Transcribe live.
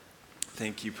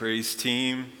Thank you, praise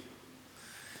team.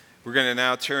 We're going to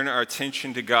now turn our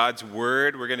attention to God's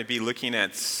Word. We're going to be looking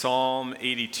at Psalm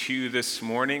 82 this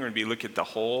morning. We're going to be looking at the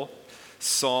whole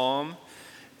psalm.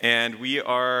 And we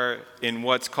are in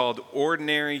what's called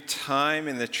ordinary time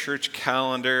in the church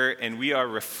calendar, and we are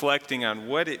reflecting on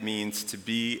what it means to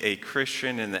be a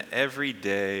Christian in the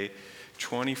everyday,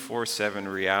 24/7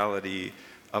 reality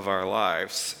of our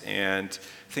lives. And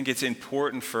I think it's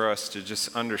important for us to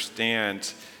just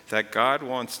understand that God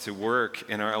wants to work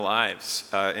in our lives,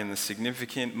 in the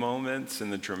significant moments, in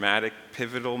the dramatic,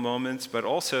 pivotal moments, but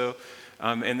also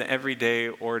in the everyday,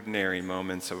 ordinary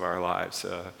moments of our lives.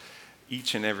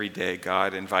 Each and every day,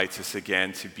 God invites us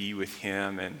again to be with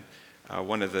Him, and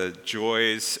one of the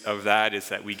joys of that is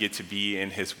that we get to be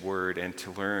in His Word and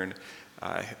to learn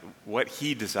what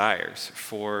He desires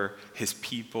for His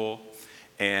people.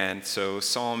 And so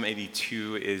Psalm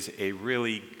 82 is a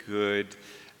really good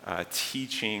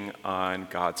teaching on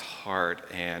God's heart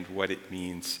and what it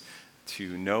means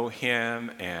to know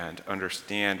Him and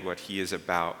understand what He is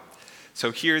about.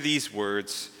 So hear these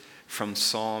words from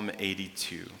Psalm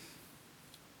 82.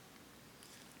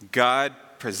 God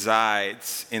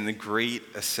presides in the great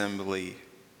assembly.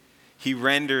 He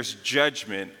renders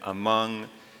judgment among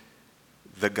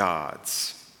the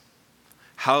gods.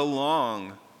 How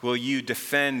long will you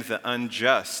defend the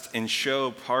unjust and show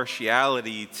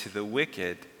partiality to the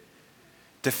wicked?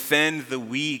 Defend the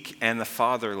weak and the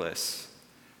fatherless.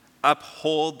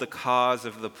 Uphold the cause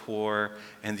of the poor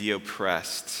and the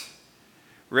oppressed.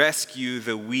 Rescue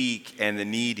the weak and the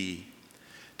needy.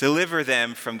 Deliver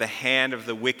them from the hand of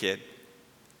the wicked.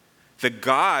 The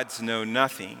gods know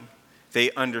nothing. They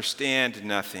understand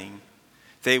nothing.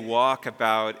 They walk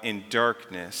about in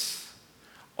darkness.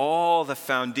 All the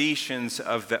foundations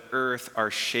of the earth are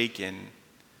shaken.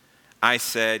 I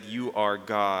said, you are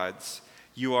gods.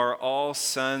 You are all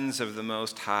sons of the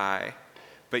Most High,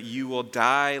 but you will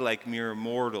die like mere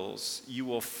mortals. You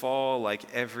will fall like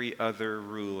every other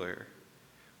ruler.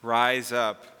 Rise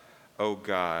up, O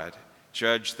God,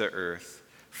 judge the earth,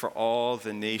 for all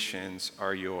the nations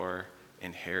are your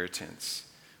inheritance.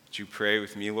 Would you pray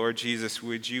with me? Lord Jesus,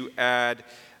 would you add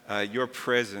your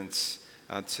presence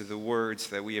to the words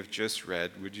that we have just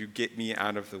read? Would you get me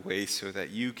out of the way so that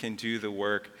you can do the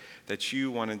work that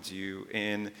you want to do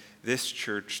in this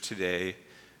church today?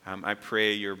 I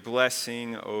pray your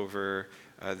blessing over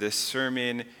this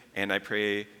sermon, and I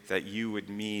pray that you would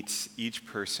meet each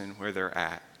person where they're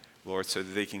at, Lord, so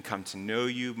that they can come to know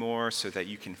you more, so that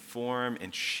you can form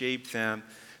and shape them,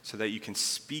 so that you can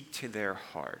speak to their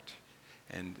heart,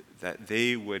 and that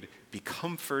they would be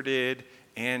comforted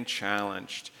and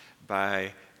challenged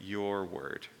by your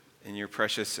word. In your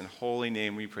precious and holy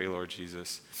name we pray, Lord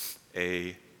Jesus.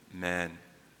 Amen.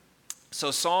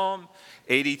 So Psalm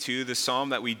 82, the psalm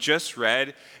that we just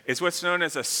read, is what's known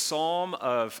as a psalm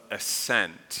of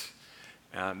ascent.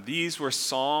 These were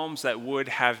psalms that would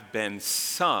have been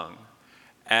sung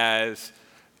as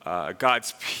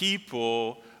God's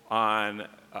people on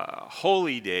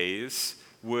holy days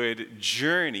would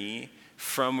journey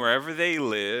from wherever they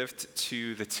lived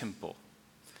to the temple.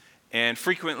 And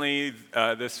frequently,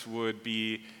 this would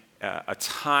be a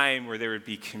time where there would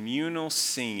be communal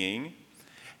singing.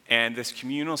 And this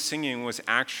communal singing was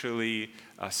actually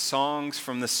songs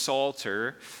from the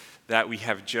Psalter that we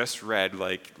have just read,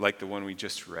 like the one we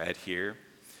just read here.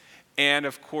 And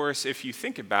of course, if you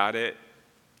think about it,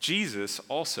 Jesus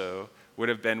also would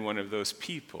have been one of those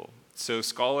people. So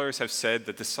scholars have said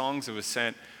that the songs of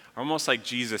ascent are almost like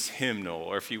Jesus' hymnal,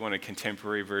 or if you want a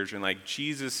contemporary version, like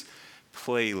Jesus'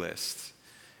 playlist.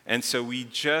 And so we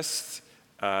just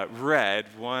read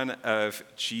one of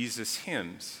Jesus'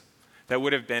 hymns that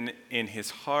would have been in his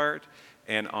heart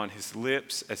and on his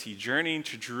lips as he journeyed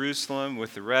to Jerusalem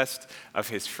with the rest of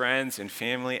his friends and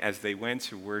family as they went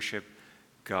to worship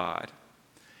God.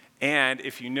 And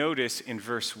if you notice in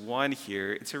verse 1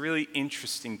 here, it's a really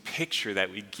interesting picture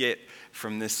that we get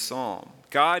from this psalm.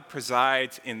 God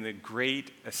presides in the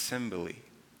great assembly.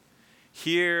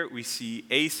 Here we see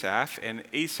Asaph, and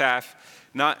Asaph,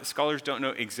 scholars don't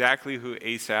know exactly who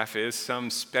Asaph is. Some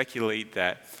speculate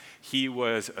that he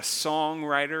was a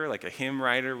songwriter, like a hymn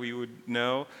writer we would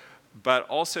know, but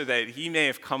also that he may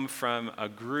have come from a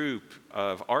group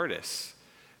of artists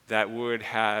that would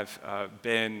have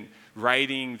been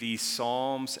writing these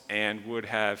psalms and would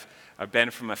have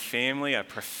been from a family, a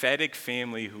prophetic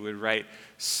family who would write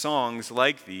songs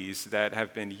like these that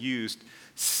have been used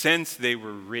since they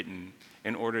were written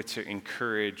in order to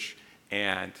encourage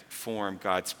and form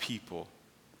God's people.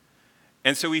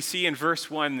 And so we see in verse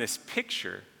 1 this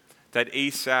picture that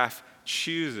Asaph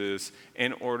chooses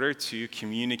in order to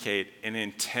communicate an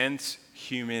intense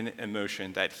human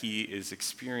emotion that he is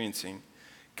experiencing.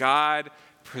 God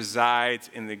presides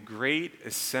in the great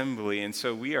assembly, and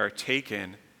so we are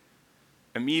taken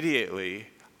immediately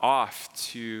off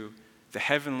to the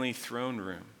heavenly throne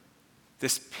room.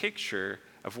 This picture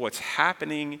of what's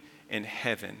happening in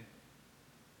heaven.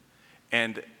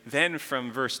 And then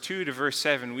from verse 2 to verse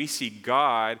 7, we see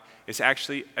God is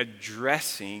actually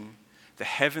addressing the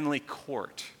heavenly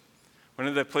court. One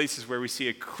of the places where we see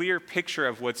a clear picture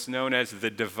of what's known as the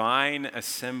divine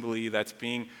assembly that's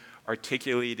being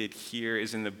articulated here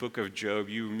is in the book of Job.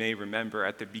 You may remember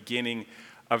at the beginning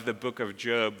of the book of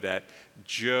Job that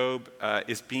Job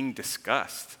is being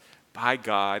discussed by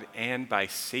God and by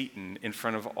Satan in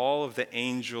front of all of the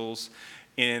angels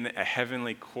in a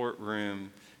heavenly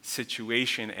courtroom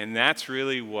situation. And that's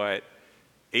really what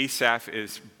Asaph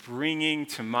is bringing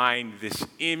to mind, this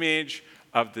image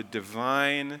of the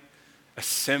divine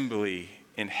assembly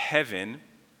in heaven.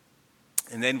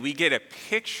 And then we get a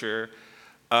picture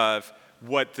of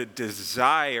what the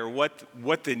desire,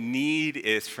 what the need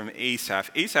is from Asaph.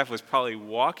 Asaph was probably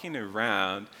walking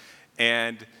around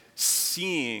and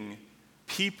seeing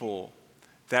people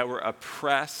that were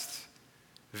oppressed,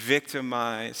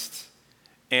 victimized,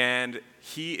 and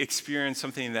he experienced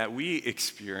something that we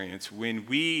experience when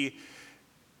we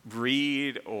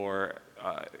read or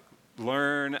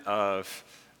learn of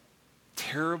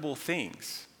terrible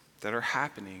things that are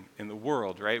happening in the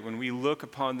world, right? When we look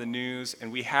upon the news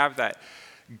and we have that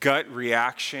gut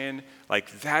reaction,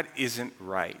 like that isn't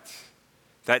right.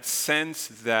 That sense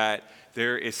that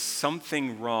there is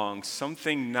something wrong,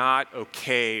 something not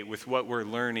okay with what we're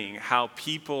learning, how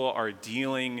people are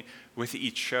dealing with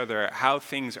each other, how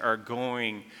things are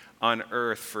going on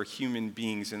earth for human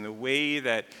beings, and the way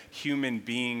that human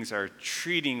beings are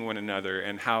treating one another,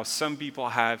 and how some people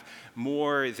have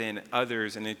more than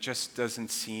others, and it just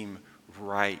doesn't seem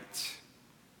right.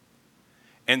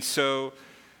 And so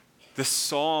the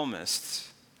psalmist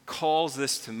calls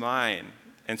this to mind.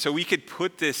 And so we could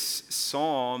put this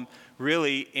psalm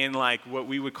really in like what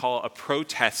we would call a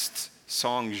protest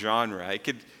song genre. It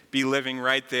could be living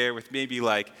right there with maybe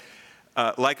like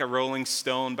a Rolling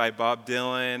Stone by Bob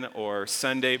Dylan, or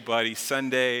Sunday Bloody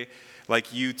Sunday like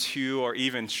U2, or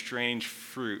even Strange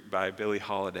Fruit by Billie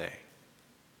Holiday.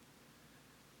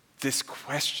 This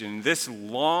question, this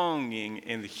longing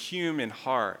in the human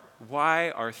heart,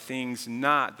 why are things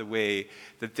not the way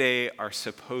that they are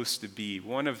supposed to be?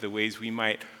 One of the ways we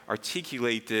might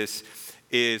articulate this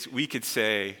is we could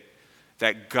say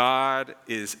that God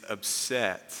is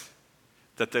upset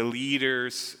that the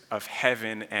leaders of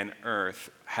heaven and earth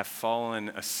have fallen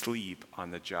asleep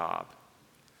on the job.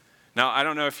 Now, I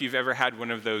don't know if you've ever had one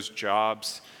of those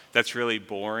jobs that's really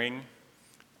boring.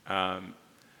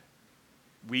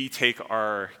 We take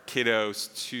our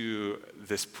kiddos to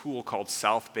this pool called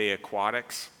South Bay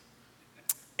Aquatics.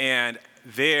 And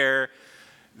there's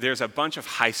a bunch of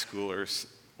high schoolers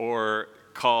or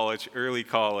early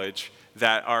college,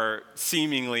 that are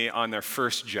seemingly on their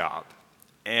first job.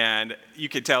 And you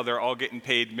could tell they're all getting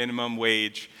paid minimum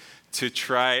wage to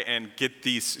try and get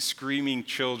these screaming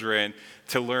children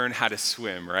to learn how to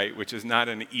swim, right? Which is not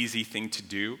an easy thing to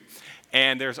do.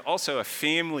 And there's also a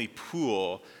family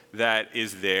pool that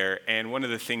is there, and one of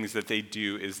the things that they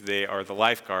do is they are the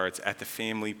lifeguards at the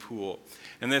family pool.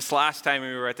 And this last time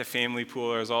we were at the family pool,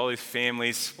 there was all these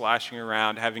families splashing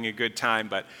around, having a good time,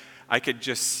 but I could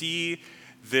just see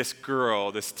this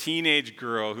girl, this teenage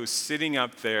girl who's sitting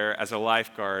up there as a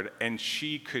lifeguard, and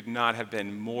she could not have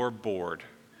been more bored.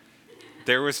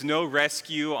 There was no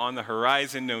rescue on the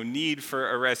horizon, no need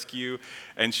for a rescue,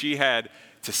 and she had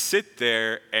to sit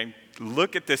there and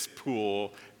look at this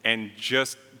pool and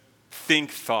just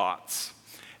think thoughts.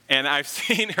 And I've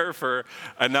seen her for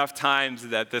enough times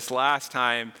that this last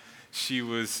time she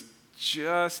was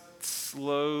just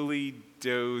slowly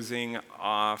dozing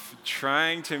off,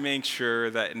 trying to make sure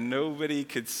that nobody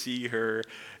could see her.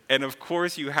 And of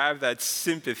course you have that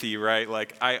sympathy, right?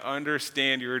 Like, I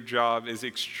understand your job is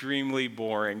extremely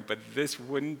boring, but this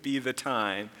wouldn't be the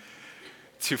time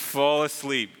to fall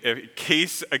asleep. In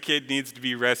case a kid needs to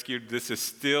be rescued, this is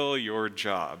still your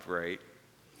job, right?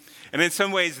 And in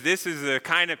some ways, this is the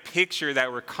kind of picture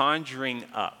that we're conjuring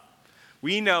up.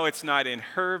 We know it's not in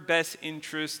her best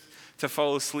interest to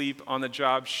fall asleep on the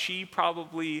job. She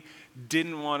probably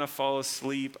didn't want to fall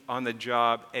asleep on the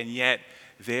job, and yet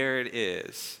there it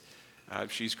is.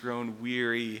 She's grown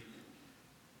weary.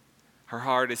 Her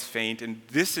heart is faint. And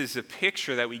this is a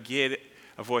picture that we get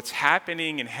of what's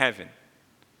happening in heaven.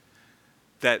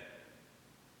 That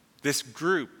this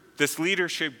group, this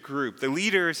leadership group, the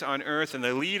leaders on earth and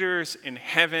the leaders in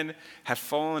heaven, have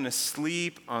fallen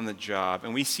asleep on the job.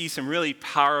 And we see some really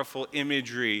powerful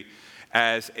imagery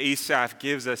as Asaph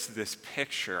gives us this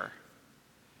picture.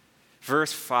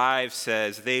 Verse 5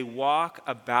 says, "They walk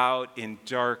about in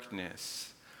darkness.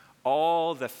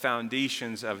 All the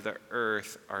foundations of the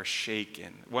earth are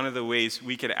shaken." One of the ways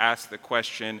we could ask the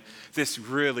question, this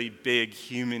really big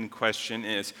human question,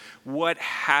 is what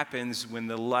happens when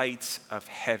the lights of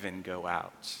heaven go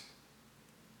out?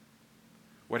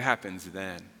 What happens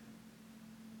then?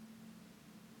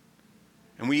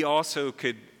 And we also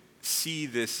could see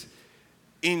this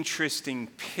interesting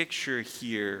picture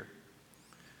here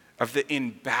of the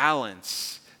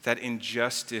imbalance that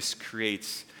injustice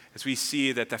creates, as we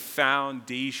see that the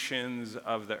foundations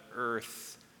of the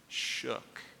earth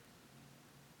shook.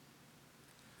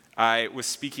 I was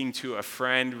speaking to a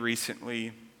friend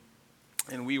recently,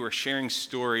 and we were sharing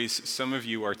stories. Some of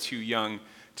you are too young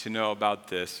to know about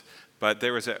this, but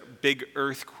there was a big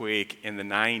earthquake in the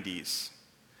 90s.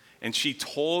 And she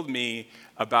told me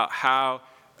about how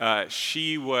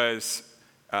she was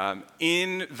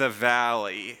in the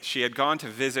valley. She had gone to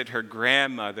visit her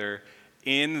grandmother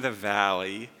in the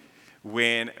valley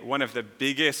when one of the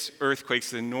biggest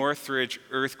earthquakes, the Northridge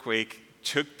earthquake,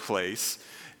 took place.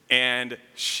 And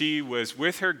she was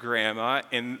with her grandma,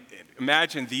 and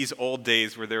imagine these old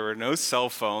days where there were no cell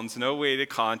phones, no way to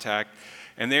contact,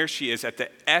 and there she is at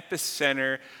the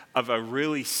epicenter of a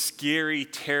really scary,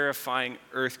 terrifying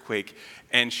earthquake.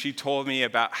 And she told me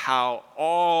about how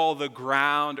all the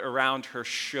ground around her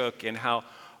shook and how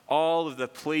all of the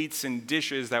plates and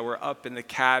dishes that were up in the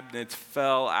cabinets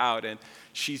fell out. And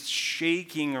she's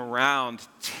shaking around,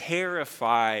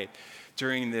 terrified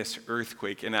during this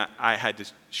earthquake. And I had to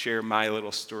share my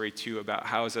little story too about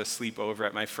how I was asleep over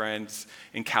at my friend's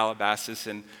in Calabasas,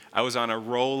 and I was on a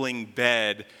rolling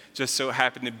bed, just so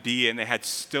happened to be, and they had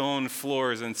stone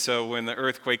floors. And so when the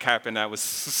earthquake happened, I was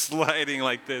sliding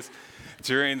like this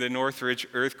during the Northridge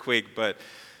earthquake. But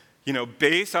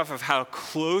based off of how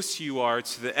close you are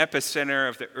to the epicenter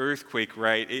of the earthquake,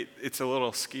 right, it's a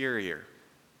little scarier.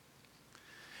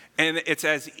 And it's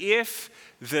as if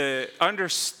the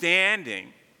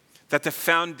understanding that the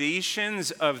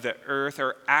foundations of the earth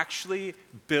are actually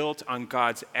built on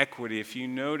God's equity. If you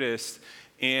noticed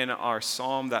in our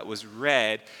psalm that was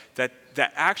read, that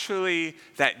actually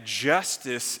that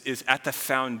justice is at the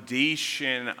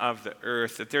foundation of the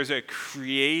earth, that there's a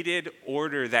created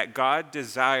order that God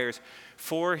desires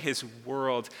for his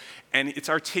world, and it's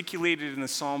articulated in the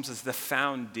Psalms as the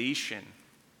foundation.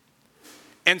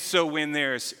 And so when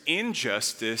there's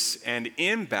injustice and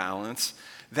imbalance,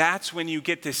 that's when you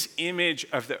get this image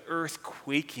of the earth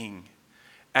quaking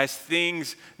as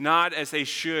things not as they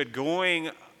should, going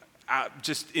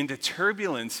just into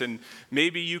turbulence. And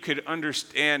maybe you could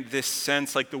understand this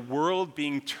sense like the world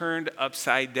being turned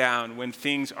upside down when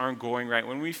things aren't going right.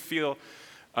 When we feel,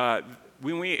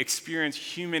 when we experience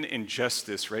human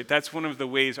injustice, right? That's one of the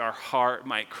ways our heart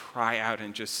might cry out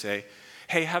and just say,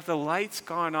 hey, have the lights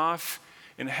gone off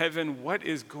in heaven? What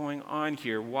is going on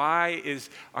here? Why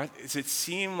does it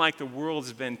seem like the world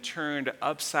has been turned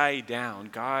upside down?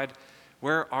 God,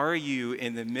 where are you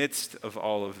in the midst of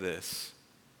all of this?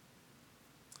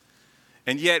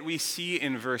 And yet we see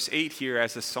in verse 8 here,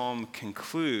 as the psalm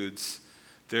concludes,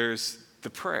 there's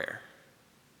the prayer,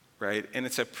 right? And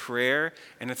it's a prayer,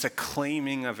 and it's a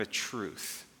claiming of a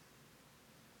truth.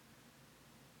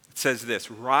 It says this: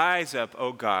 "Rise up,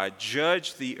 O God,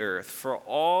 judge the earth, for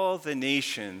all the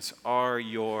nations are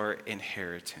your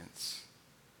inheritance."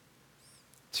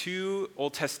 Two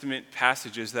Old Testament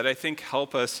passages that I think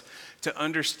help us to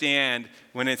understand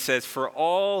when it says, "For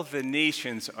all the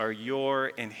nations are your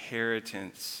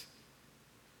inheritance."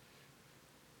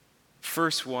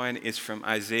 First one is from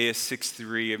Isaiah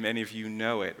 6:3, and many of you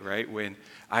know it, right? When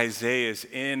Isaiah is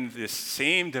in this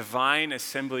same divine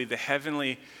assembly, the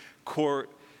heavenly court,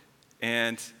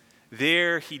 and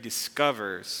there he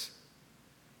discovers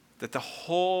that the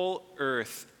whole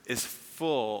earth is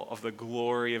full of the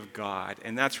glory of God.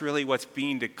 And that's really what's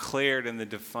being declared in the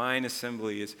divine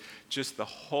assembly, is just the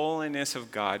holiness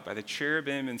of God by the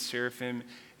cherubim and seraphim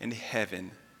in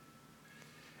heaven.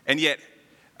 And yet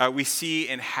we see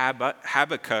in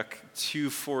Habakkuk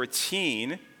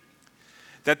 2:14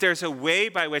 that there's a way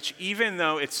by which, even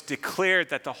though it's declared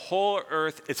that the whole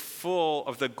earth is full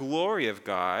of the glory of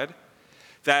God,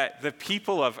 that the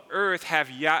people of earth have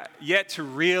yet to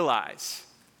realize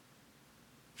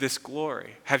this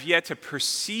glory, have yet to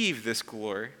perceive this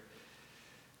glory.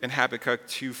 In Habakkuk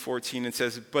 2:14 it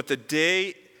says, "But the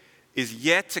day is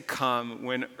yet to come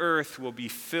when earth will be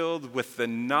filled with the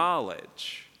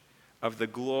knowledge of the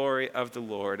glory of the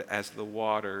Lord as the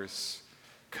waters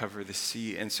cover the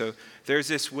sea. And so there's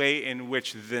this way in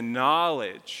which the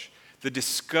knowledge, the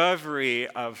discovery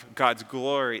of God's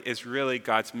glory is really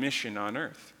God's mission on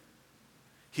earth.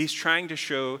 He's trying to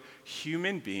show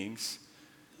human beings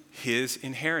his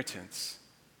inheritance,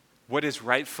 what is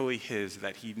rightfully his,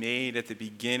 that he made at the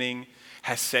beginning,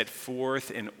 has set forth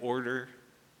in order.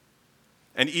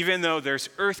 And even though there's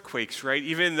earthquakes, right?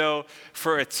 Even though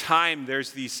for a time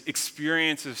there's these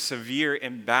experiences of severe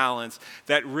imbalance,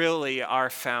 that really our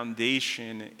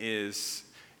foundation is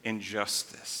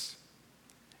injustice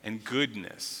and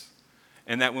goodness.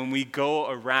 And that when we go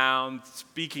around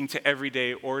speaking to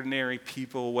everyday, ordinary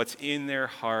people, what's in their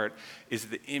heart is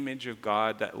the image of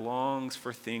God that longs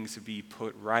for things to be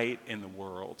put right in the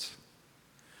world.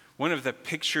 One of the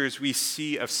pictures we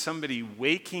see of somebody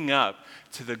waking up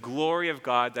to the glory of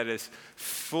God that is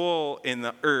full in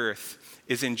the earth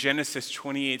is in Genesis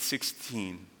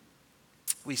 28:16.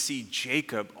 We see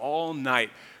Jacob all night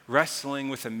wrestling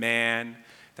with a man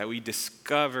that we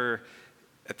discover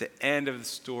at the end of the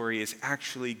story is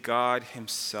actually God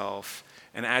himself.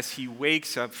 And as he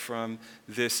wakes up from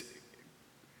this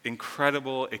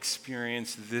incredible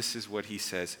experience, this is what he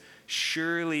says: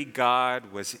 "Surely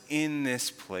God was in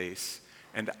this place,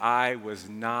 and I was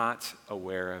not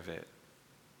aware of it."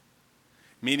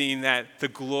 Meaning that the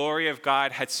glory of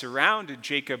God had surrounded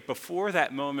Jacob before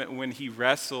that moment when he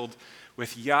wrestled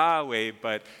with Yahweh,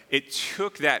 but it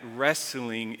took that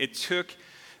wrestling, it took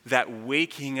that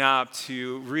waking up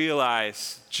to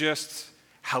realize just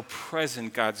how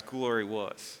present God's glory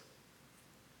was.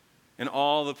 In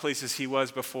all the places he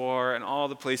was before and all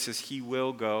the places he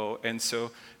will go. And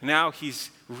so now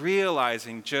he's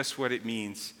realizing just what it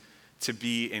means to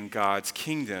be in God's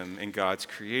kingdom, in God's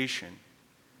creation.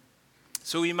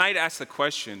 So we might ask the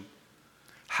question,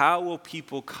 how will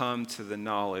people come to the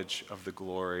knowledge of the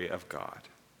glory of God?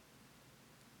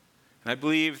 And I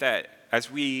believe that as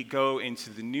we go into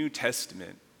the New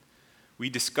Testament, we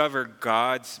discover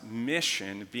God's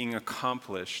mission being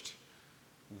accomplished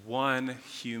one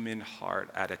human heart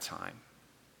at a time.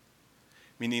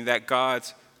 Meaning that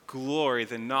God's glory,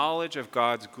 the knowledge of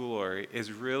God's glory,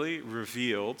 is really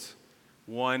revealed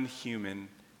one human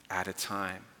at a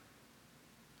time.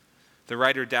 The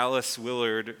writer Dallas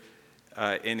Willard,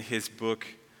 in his book,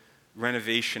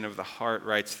 Renovation of the Heart,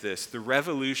 writes this: "The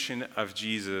revolution of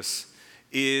Jesus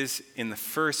is, in the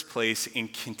first place,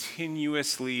 and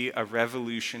continuously a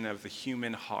revolution of the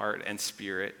human heart and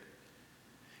spirit.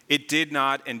 It did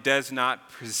not and does not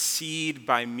proceed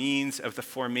by means of the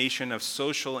formation of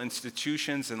social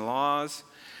institutions and laws,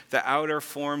 the outer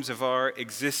forms of our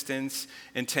existence,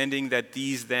 intending that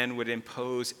these then would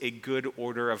impose a good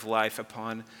order of life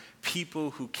upon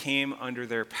people who came under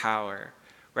their power.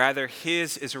 Rather,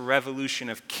 his is a revolution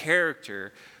of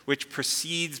character, which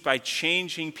proceeds by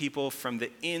changing people from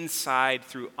the inside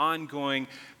through ongoing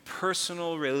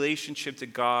personal relationship to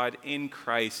God in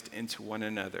Christ and to one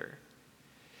another.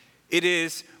 It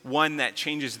is one that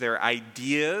changes their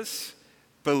ideas,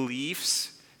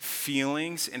 beliefs,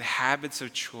 feelings, and habits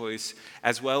of choice,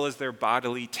 as well as their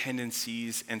bodily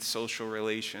tendencies and social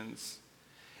relations.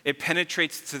 It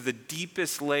penetrates to the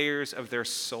deepest layers of their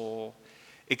soul.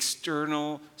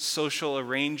 External social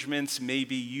arrangements may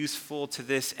be useful to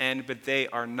this end, but they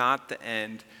are not the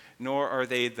end, nor are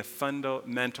they the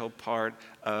fundamental part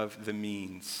of the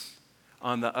means.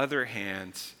 On the other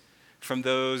hand, from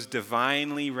those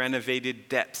divinely renovated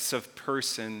depths of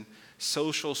person,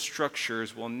 social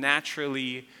structures will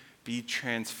naturally be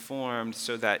transformed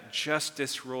so that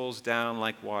justice rolls down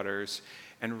like waters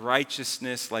and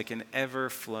righteousness like an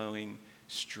ever-flowing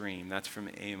stream." That's from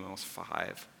Amos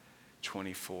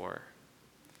 5:24.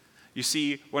 You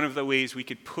see, one of the ways we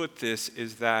could put this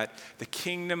is that the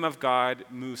kingdom of God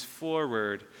moves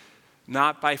forward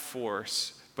not by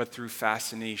force, but through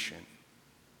fascination.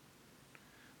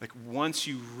 Like once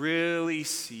you really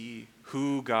see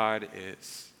who God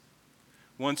is,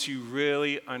 once you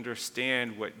really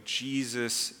understand what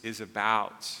Jesus is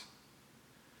about,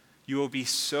 you will be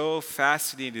so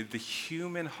fascinated, the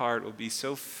human heart will be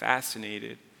so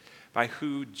fascinated by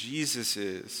who Jesus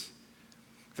is,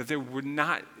 that there would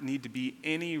not need to be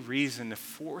any reason to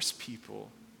force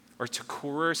people or to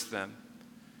coerce them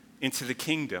into the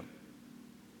kingdom.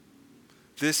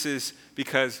 This is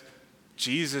because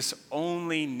Jesus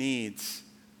only needs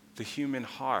the human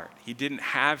heart. He didn't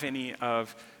have any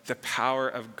of the power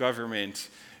of government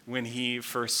when he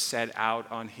first set out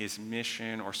on his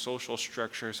mission or social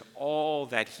structures. All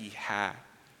that he had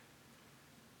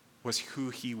was who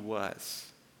he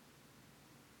was.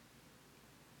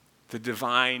 The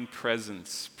divine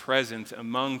presence present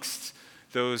amongst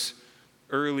those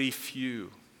early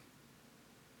few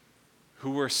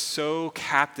who were so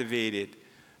captivated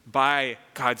by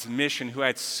God's mission, who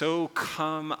had so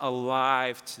come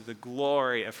alive to the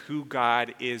glory of who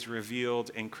God is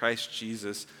revealed in Christ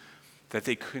Jesus, that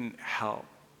they couldn't help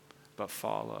but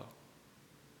follow.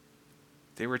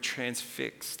 They were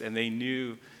transfixed, and they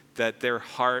knew that their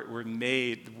heart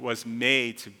was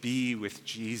made to be with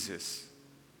Jesus.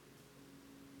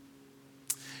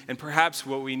 And perhaps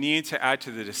what we need to add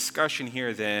to the discussion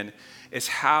here then is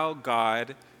how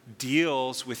God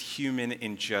deals with human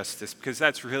injustice, because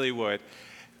that's really what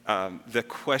the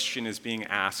question is being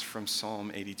asked from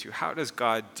Psalm 82. How does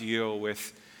God deal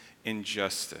with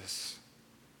injustice?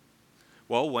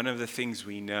 Well, one of the things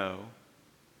we know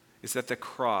is that the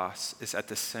cross is at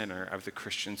the center of the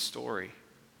Christian story.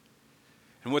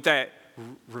 And what that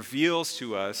reveals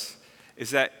to us is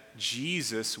that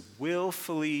Jesus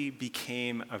willfully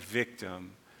became a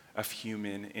victim of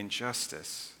human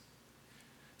injustice.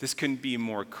 This couldn't be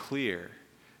more clear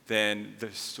than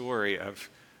the story of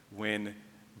when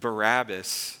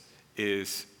Barabbas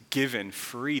is given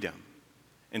freedom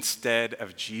instead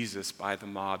of Jesus by the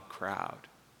mob crowd.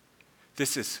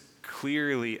 This is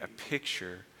clearly a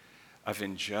picture of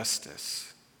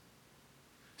injustice.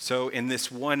 So in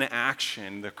this one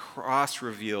action, the cross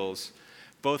reveals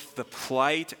both the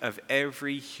plight of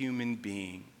every human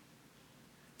being,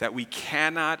 that we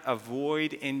cannot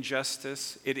avoid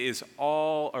injustice. It is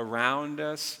all around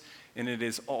us, and it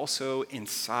is also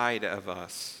inside of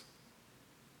us.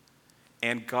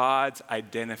 And God's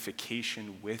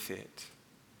identification with it.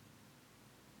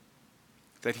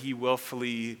 That he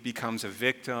willfully becomes a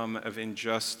victim of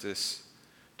injustice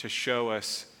to show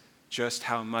us just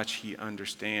how much he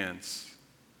understands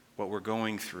what we're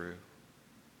going through.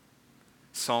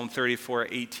 Psalm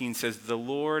 34:18 says, "The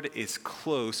Lord is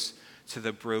close to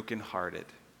the brokenhearted."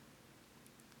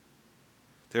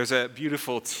 There's a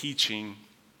beautiful teaching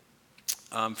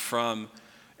from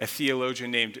a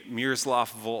theologian named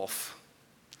Miroslav Volf.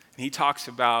 And he talks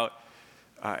about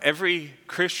every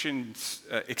Christian's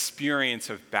experience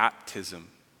of baptism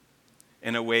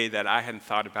in a way that I hadn't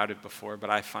thought about it before, but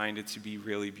I find it to be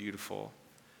really beautiful.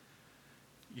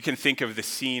 You can think of the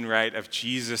scene, right, of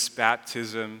Jesus'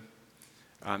 baptism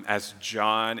as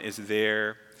John is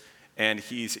there, and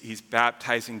he's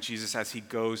baptizing Jesus as he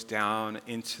goes down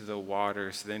into the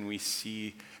waters. Then we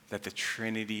see that the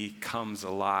Trinity comes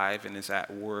alive and is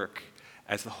at work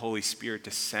as the Holy Spirit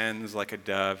descends like a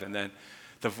dove, and then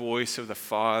the voice of the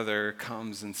Father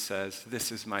comes and says,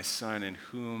 "This is my Son in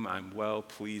whom I'm well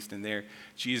pleased." And there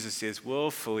Jesus is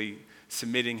willfully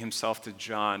submitting himself to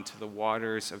John, to the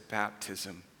waters of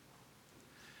baptism.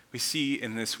 We see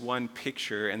in this one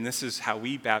picture, and this is how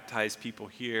we baptize people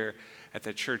here at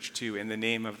the church too, in the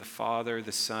name of the Father,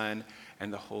 the Son,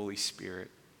 and the Holy Spirit.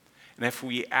 And if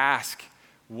we ask,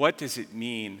 what does it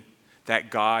mean that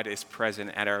God is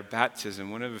present at our baptism?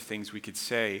 One of the things we could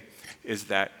say is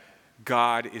that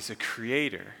God is a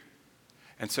creator.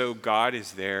 And so God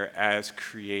is there as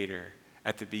creator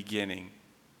at the beginning.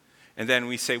 And then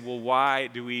we say, well, why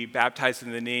do we baptize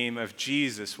in the name of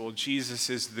Jesus? Well, Jesus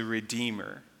is the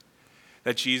Redeemer.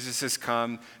 That Jesus has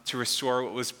come to restore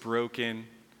what was broken.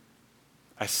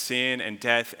 A sin and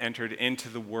death entered into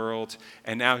the world,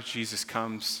 and now Jesus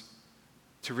comes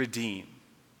to redeem.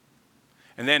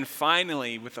 And then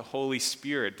finally, with the Holy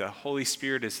Spirit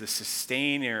is the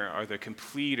sustainer or the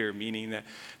completer, meaning that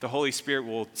the Holy Spirit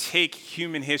will take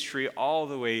human history all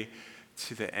the way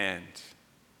to the end.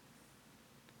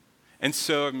 And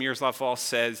so Miroslav Volf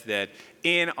says that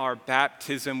in our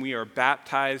baptism, we are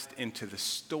baptized into the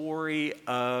story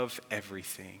of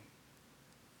everything.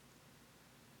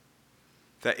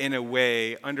 That in a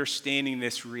way, understanding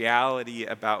this reality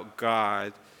about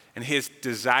God and his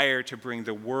desire to bring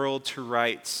the world to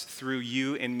rights through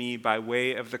you and me by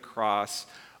way of the cross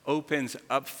opens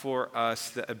up for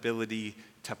us the ability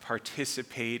to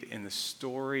participate in the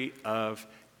story of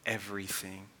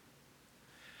everything.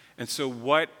 And so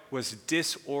what was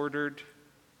disordered,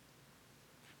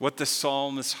 what the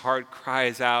psalmist's heart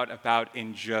cries out about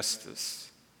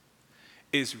injustice,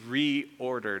 is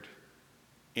reordered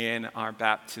in our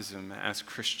baptism as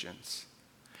Christians.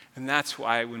 And that's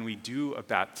why when we do a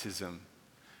baptism,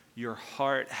 your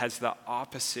heart has the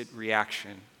opposite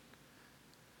reaction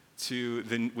to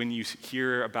when you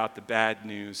hear about the bad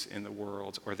news in the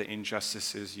world or the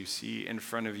injustices you see in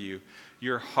front of you.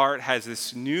 Your heart has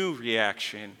this new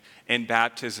reaction in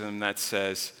baptism that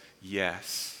says,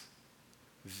 yes,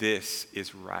 this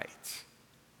is right.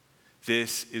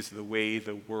 This is the way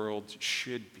the world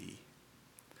should be.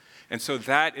 And so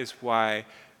that is why,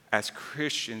 as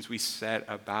Christians, we set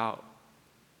about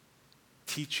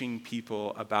teaching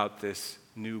people about this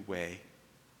new way.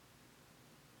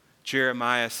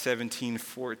 Jeremiah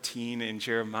 17:14, in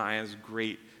Jeremiah's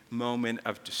great moment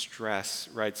of distress,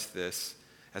 writes this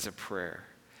as a prayer: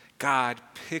 God,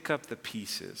 pick up the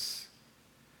pieces.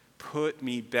 Put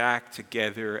me back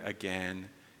together again.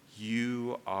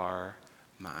 You are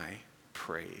my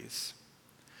praise.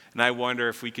 And I wonder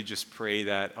if we could just pray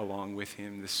that along with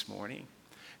him this morning,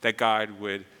 that God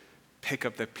would pick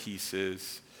up the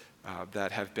pieces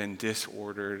that have been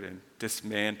disordered and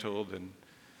dismantled, and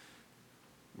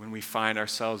when we find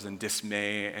ourselves in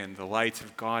dismay and the lights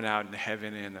have gone out in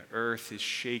heaven and the earth is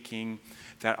shaking,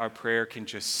 that our prayer can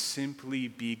just simply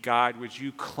be, God, would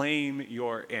you claim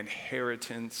your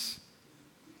inheritance?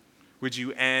 Would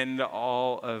you end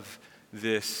all of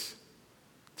this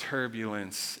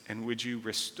turbulence, and would you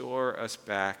restore us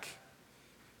back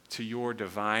to your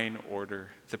divine order,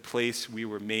 the place we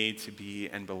were made to be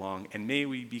and belong? And may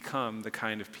we become the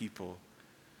kind of people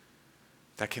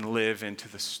that can live into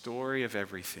the story of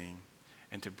everything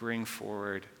and to bring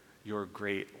forward your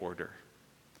great order.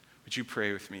 Would you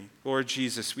pray with me? Lord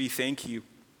Jesus, we thank you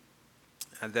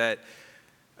that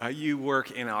you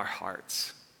work in our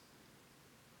hearts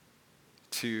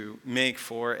to make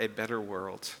for a better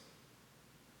world.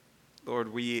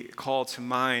 Lord, we call to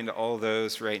mind all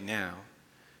those right now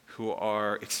who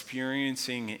are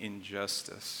experiencing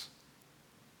injustice.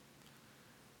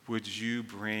 Would you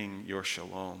bring your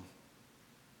shalom?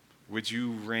 Would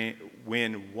you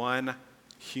win one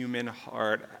human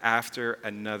heart after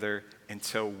another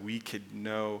until we could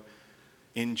know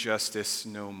injustice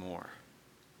no more?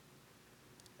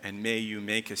 And may you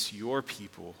make us your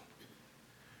people,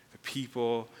 the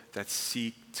people that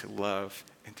seek to love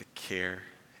and to care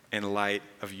in light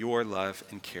of your love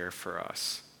and care for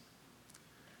us.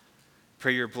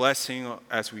 Pray your blessing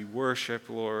as we worship,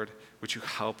 Lord. Would you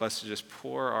help us to just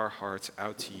pour our hearts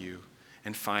out to you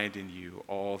and find in you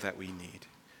all that we need.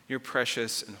 In your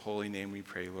precious and holy name we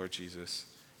pray, Lord Jesus.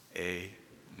 Amen.